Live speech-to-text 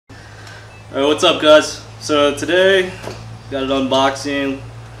Alright, what's up guys? So today, got an unboxing,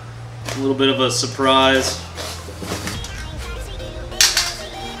 a little bit of a surprise.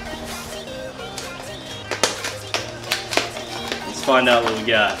 Let's find out what we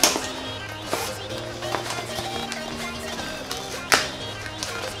got.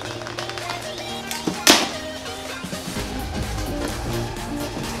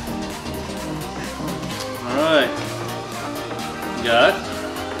 Alright, we got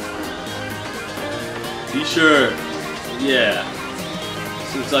T-shirt, yeah.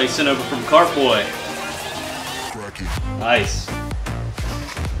 This looks like sent over from Kartboy. Nice.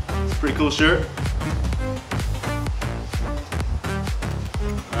 It's a pretty cool shirt.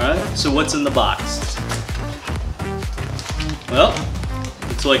 Alright, so what's in the box? Well,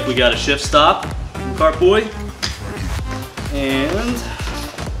 looks like we got a shift stop from Kartboy. And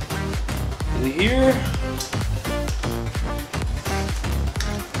in here,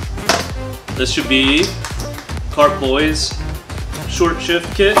 this should be Kartboys short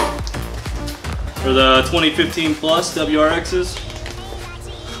shift kit for the 2015 plus WRXs.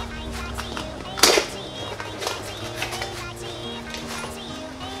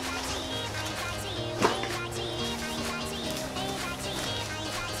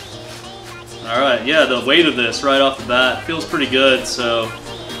 Alright, yeah, the weight of this right off the bat feels pretty good, so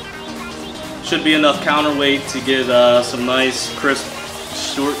should be enough counterweight to get some nice crisp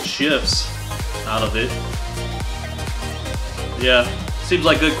short shifts out of it. Yeah, seems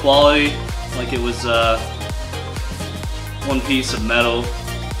like good quality, like it was one piece of metal.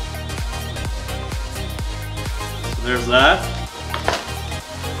 So there's that.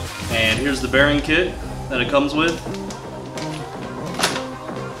 And here's the bearing kit that it comes with.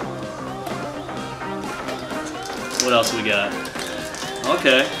 What else we got?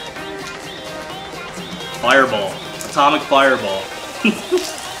 Okay. Fireball. Atomic fireball.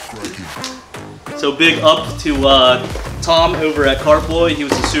 So big up to Tom over at Kartboy. He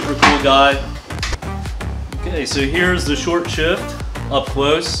was a super cool guy. Okay, so here's the short shift up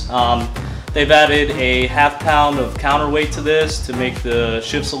close. They've added a ½ pound of counterweight to this to make the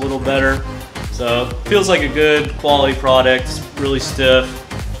shifts a little better. So feels like a good quality product. It's really stiff.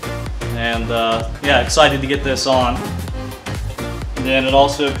 And yeah, excited to get this on. And then it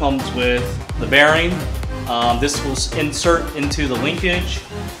also comes with the bearing. This will insert into the linkage.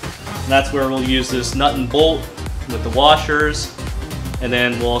 And that's where we'll use this nut and bolt with the washers, and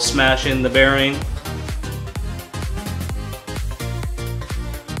then we'll smash in the bearing.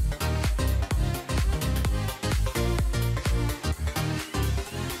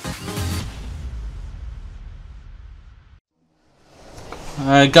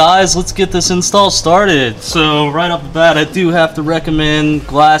 Alright guys, let's get this install started. So right off the bat, I do have to recommend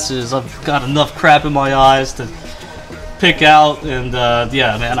glasses. I've got enough crap in my eyes to pick out, and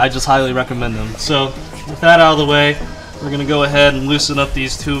yeah man, I just highly recommend them. So with that out of the way, we're gonna go ahead and loosen up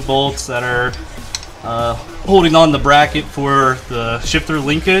these two bolts that are holding on the bracket for the shifter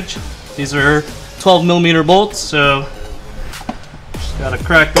linkage. These are 12mm bolts, so just gotta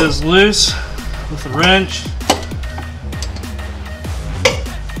crack those loose with a wrench.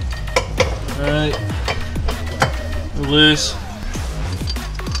 Alright, they're loose.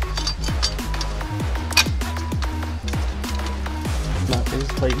 Not as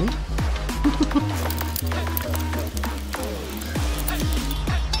tightly.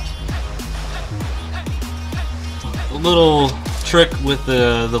 A little trick with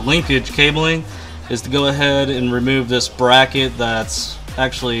the linkage cabling is to go ahead and remove this bracket that's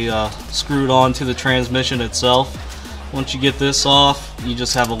actually screwed onto the transmission itself. Once you get this off, you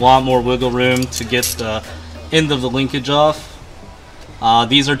just have a lot more wiggle room to get the end of the linkage off.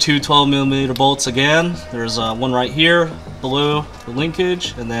 These are two 12mm bolts again. There's one right here below the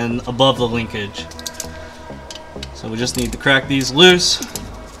linkage and then above the linkage. So we just need to crack these loose.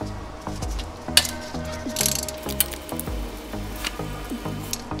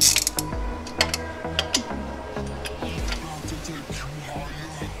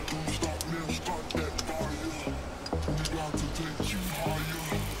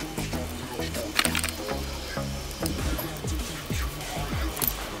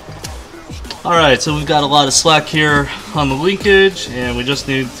 Alright, so we've got a lot of slack here on the linkage, and we just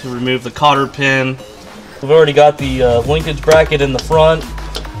need to remove the cotter pin. We've already got the linkage bracket in the front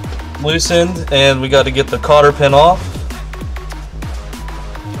loosened, and we got to get the cotter pin off.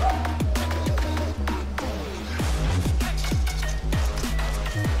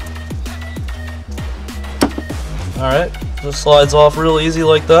 Alright, this slides off real easy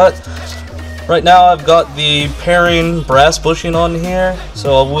like that. Right now I've got the pairing brass bushing on here,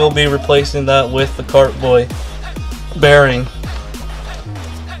 so I will be replacing that with the Kartboy bearing.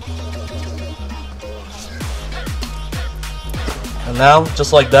 And now,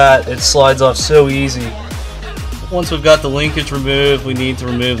 just like that, it slides off so easy. Once we've got the linkage removed, we need to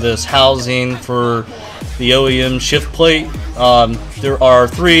remove this housing for the OEM shift plate. There are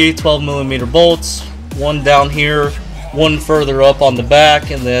 3 12mm bolts, one down here, one further up on the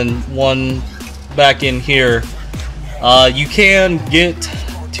back, and then one back in here. You can get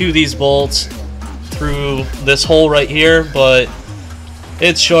to these bolts through this hole right here, but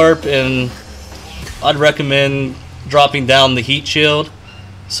it's sharp and I'd recommend dropping down the heat shield.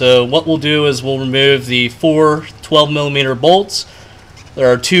 So what we'll do is we'll remove the 4 12mm bolts.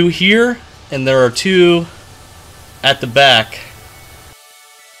 There are 2 here and there are 2 at the back.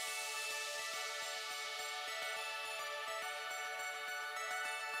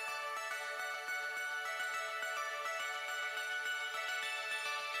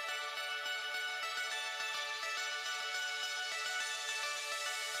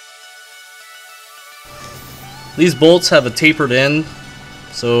 These bolts have a tapered end,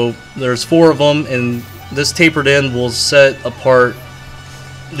 so there's 4 of them, and this tapered end will set apart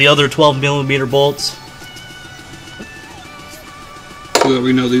the other 12mm bolts. So that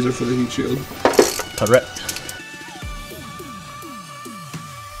we know these are for the heat shield. Correct.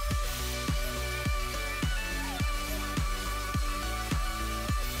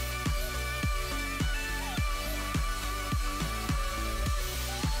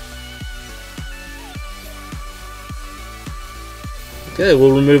 Okay,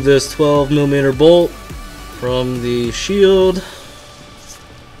 we'll remove this 12mm bolt from the shield.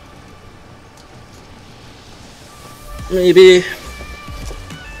 Maybe.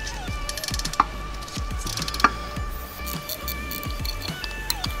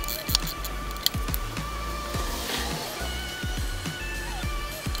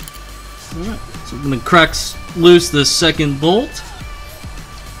 Alright, so I'm going to crack loose this second bolt.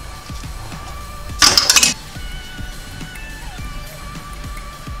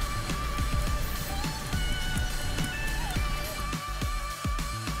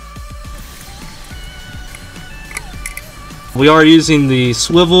 We are using the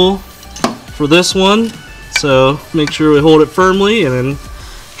swivel for this one, so make sure we hold it firmly and then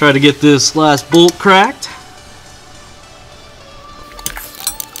try to get this last bolt cracked.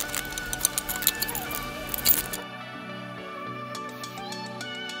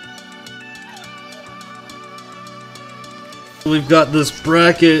 We've got this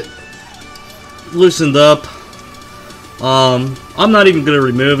bracket loosened up. I'm not even going to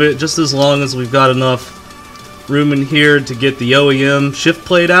remove it, just as long as we've got enough room in here to get the OEM shift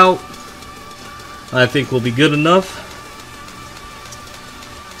plate out. I think we'll be good enough.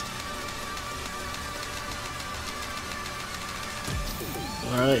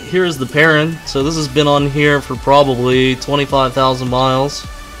 Alright, here's the pairing. So this has been on here for probably 25,000 miles.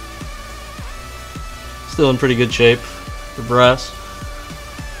 Still in pretty good shape for brass.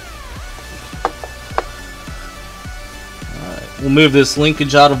 Alright, we'll move this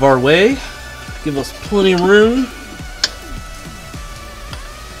linkage out of our way. Give us plenty of room.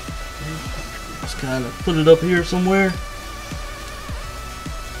 Just kind of put it up here somewhere.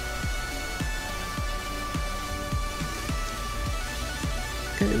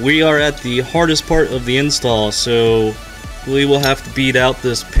 Okay, we are at the hardest part of the install, so we will have to beat out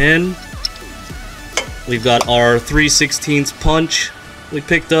this pin. We've got our 3/16 punch we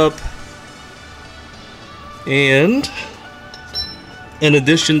picked up, and in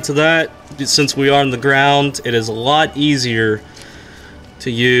addition to that, since we are on the ground, it is a lot easier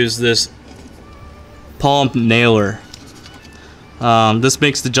to use this palm nailer. This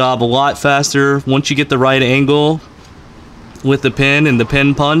makes the job a lot faster. Once you get the right angle with the pin and the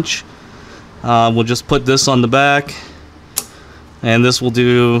pin punch, we'll just put this on the back and this will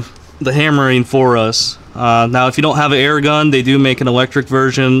do the hammering for us. Now if you don't have an air gun, they do make an electric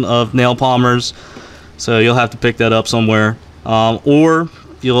version of nail palmers, so you'll have to pick that up somewhere. Or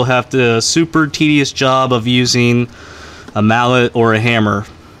you'll have the super tedious job of using a mallet or a hammer.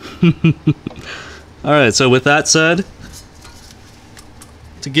 Alright, so with that said,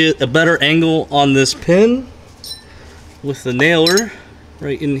 to get a better angle on this pin with the nailer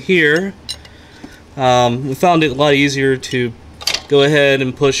right in here, we found it a lot easier to go ahead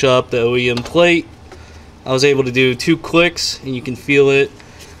and push up the OEM plate. I was able to do 2 clicks and you can feel it.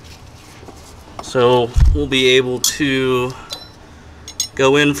 So we'll be able to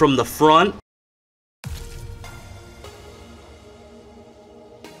go in from the front.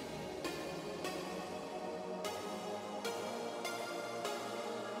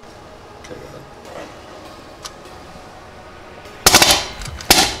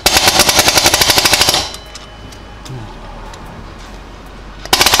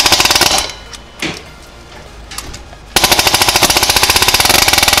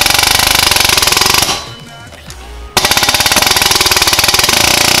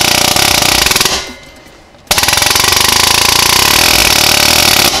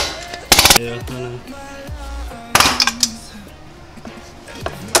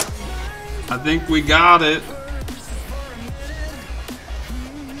 I think we got it.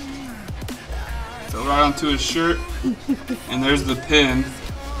 So right onto his shirt, and there's the pin.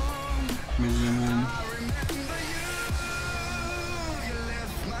 Let me zoom in.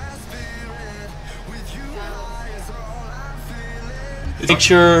 Make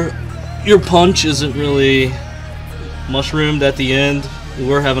sure your punch isn't really mushroomed at the end. We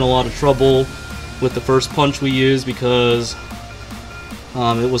were having a lot of trouble with the first punch we used because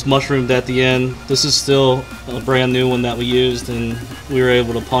it was mushroomed at the end. This is still a brand new one that we used, and we were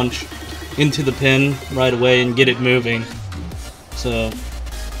able to punch into the pin right away and get it moving. So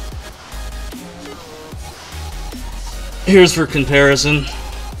here's for comparison,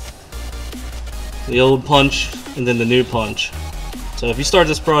 the old punch and then the new punch. So if you start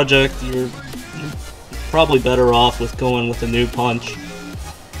this project, you're probably better off with going with the new punch.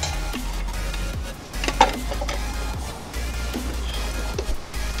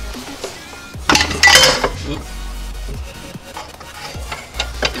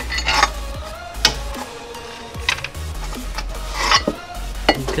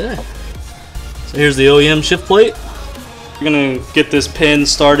 Okay, so here's the OEM shift plate. You're gonna get this pin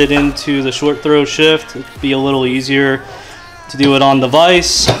started into the short throw shift. It'd be a little easier to do it on the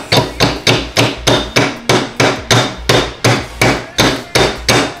vise.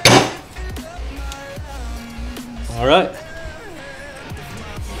 All right.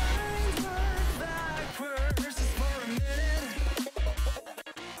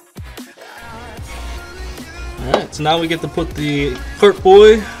 Alright, so now we get to put the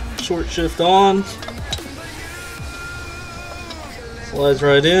Kartboy short shift on. Slides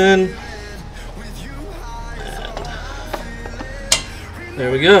right in. And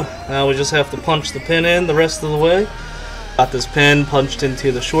there we go. Now we just have to punch the pin in the rest of the way. Got this pin punched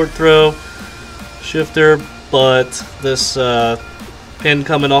into the short throw shifter, but this pin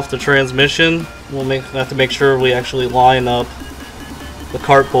coming off the transmission, we'll have to make sure we actually line up the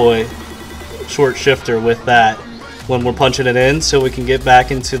Kartboy short shifter with that when we're punching it in, so we can get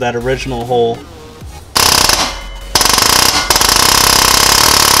back into that original hole.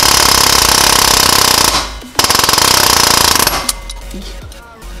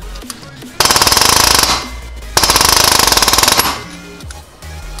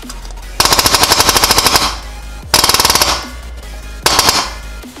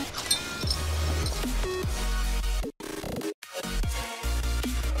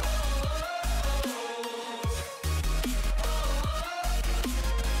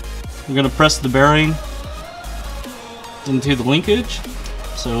 We're going to press the bearing into the linkage.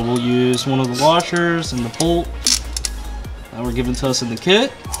 So we'll use one of the washers and the bolt that were given to us in the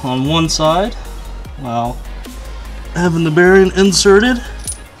kit on one side while having the bearing inserted.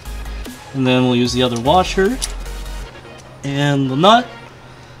 And then we'll use the other washer and the nut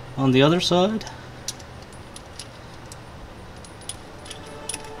on the other side.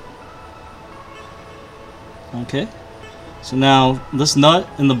 Okay. So now this nut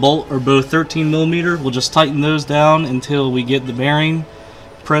and the bolt are both 13mm. We'll just tighten those down until we get the bearing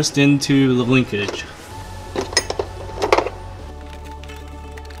pressed into the linkage.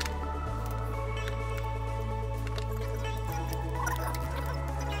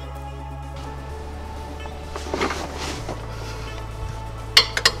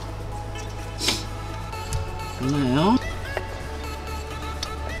 Now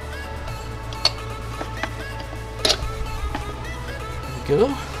go.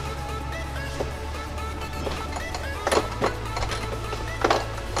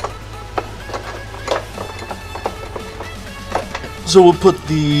 So we'll put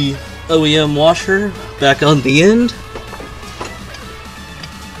the OEM washer back on the end.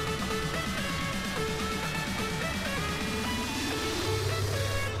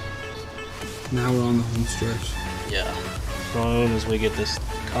 Now we're on the home stretch. Yeah. Prone as we get this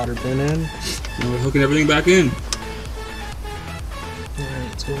cotter pin in. Now we're hooking everything back in. Alright,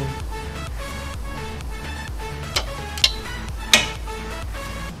 let's go.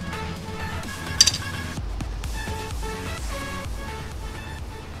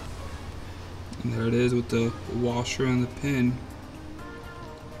 And there it is with the washer and the pin.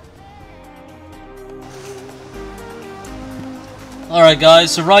 Alright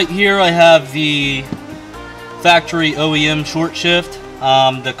guys, so right here I have the factory OEM short shift.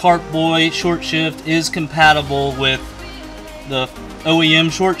 The Kartboy short shift is compatible with the OEM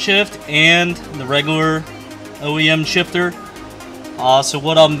short shift and the regular OEM shifter. So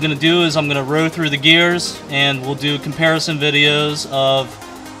what I'm going to do is I'm going to row through the gears and we'll do comparison videos of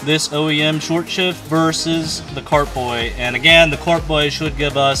this OEM short shift versus the Kartboy. And again, the Kartboy should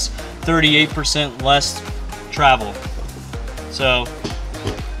give us 38% less travel. So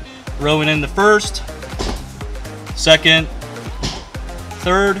Rowing in the first, second,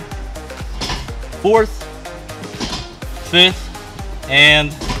 third, fourth, fifth,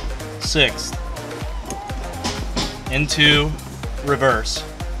 and sixth. Into reverse.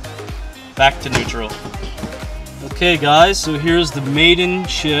 Back to neutral. Okay guys, so here's the maiden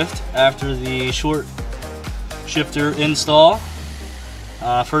shift after the short shifter install.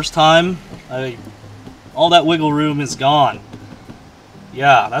 First time, all that wiggle room is gone.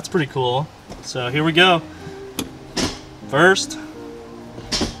 Yeah, that's pretty cool. So here we go. First,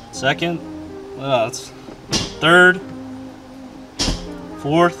 second, that's third,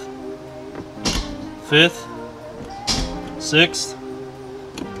 fourth, fifth, sixth,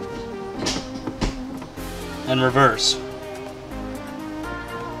 and reverse.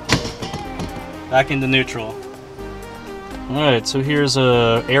 Back into neutral. Alright, so here's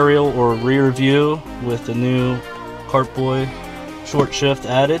a aerial or rear view with the new Kartboy short shift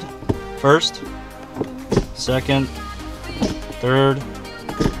added. First, second, third,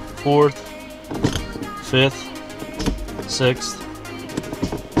 fourth, fifth, sixth,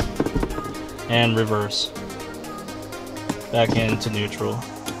 and reverse. Back into neutral.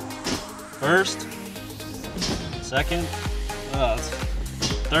 First, second,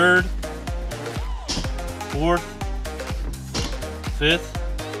 third, fourth, fifth,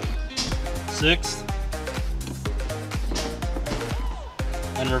 sixth,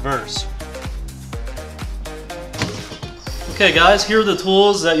 and reverse. Okay guys, here are the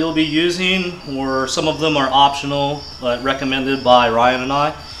tools that you'll be using, or some of them are optional but recommended by Ryan and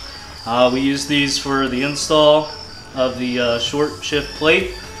I. We use these for the install of the short shift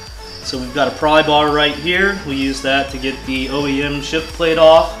plate. So we've got a pry bar right here. We use that to get the OEM shift plate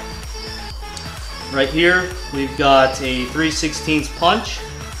off. Right here we've got a 3/16 punch.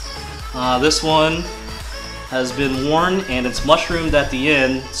 This one has been worn and it's mushroomed at the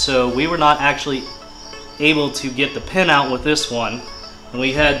end, so we were not actually able to get the pin out with this one, and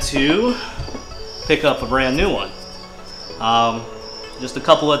we had to pick up a brand new one. Just a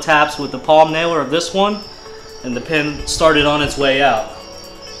couple of taps with the palm nailer of this one and the pin started on its way out.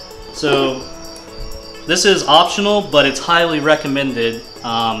 So this is optional, but it's highly recommended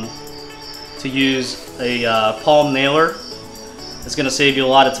to use a palm nailer. It's going to save you a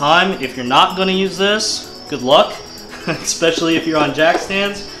lot of time. If you're not going to use this, good luck, especially if you're on jack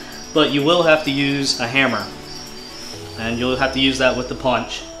stands, but you will have to use a hammer, and you'll have to use that with the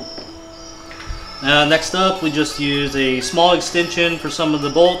punch. Next up, we just use a small extension for some of the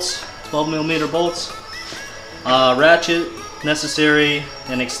bolts, 12mm bolts. Ratchet necessary,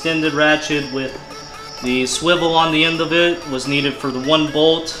 an extended ratchet with the swivel on the end of it was needed for the one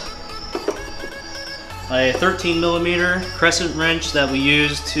bolt. A 13mm crescent wrench that we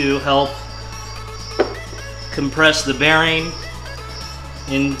use to help compress the bearing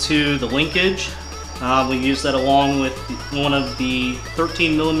into the linkage. We use that along with one of the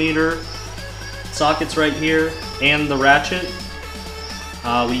 13mm sockets right here and the ratchet.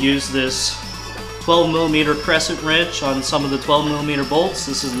 We use this 12mm crescent wrench on some of the 12mm bolts.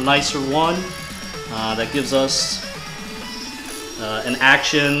 This is the nicer one that gives us an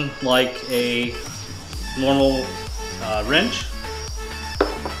action like a normal wrench.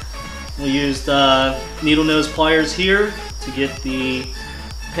 We used needle nose pliers here to get the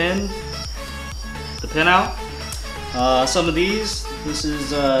pin out. Some of these, this is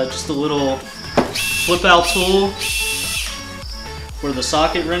just a little flip out tool for the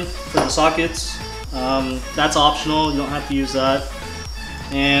socket for the sockets. That's optional, you don't have to use that.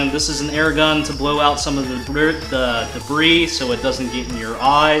 And this is an air gun to blow out some of the debris so it doesn't get in your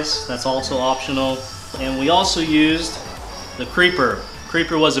eyes. That's also optional. And we also used the creeper.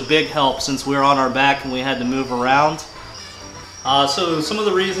 Creeper was a big help since we were on our back and we had to move around. So some of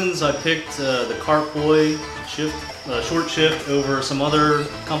the reasons I picked the Kartboy short shift over some other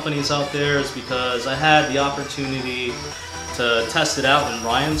companies out there is because I had the opportunity to test it out in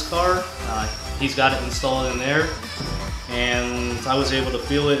Ryan's car. He's got it installed in there, and I was able to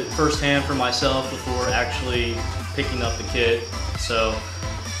feel it firsthand for myself before actually picking up the kit. So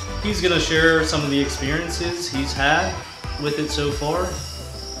he's going to share some of the experiences he's had with it so far.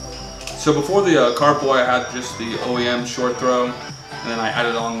 So before the Kartboy, I had just the OEM short throw, and then I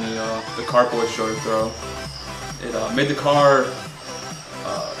added on the Kartboy short throw. It made the car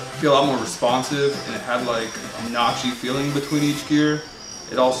feel a lot more responsive, and it had like a notchy feeling between each gear.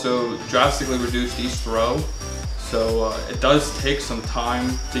 It also drastically reduced each throw, so it does take some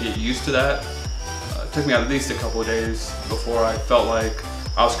time to get used to that. It took me at least a couple of days before I felt like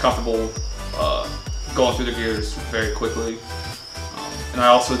I was comfortable going through the gears very quickly. And I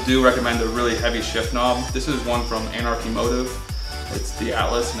also do recommend a really heavy shift knob. This is one from Anarchy Motive. It's the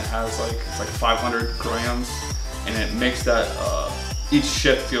Atlas, and it has it's like 500 grams, and it makes that each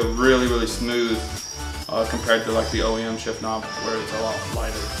shift feel really smooth compared to like the OEM shift knob where it's a lot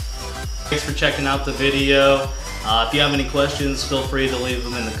lighter. Thanks for checking out the video. If you have any questions, feel free to leave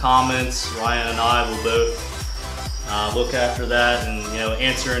them in the comments. Ryan and I will both look after that and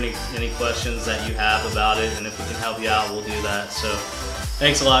answer any questions that you have about it, and if we can help you out, we'll do that. So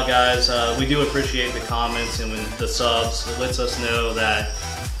thanks a lot, guys. We do appreciate the comments and the subs. It lets us know that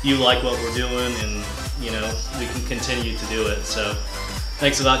you like what we're doing, and we can continue to do it. So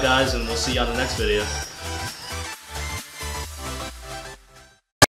thanks a lot, guys, and we'll see you on the next video.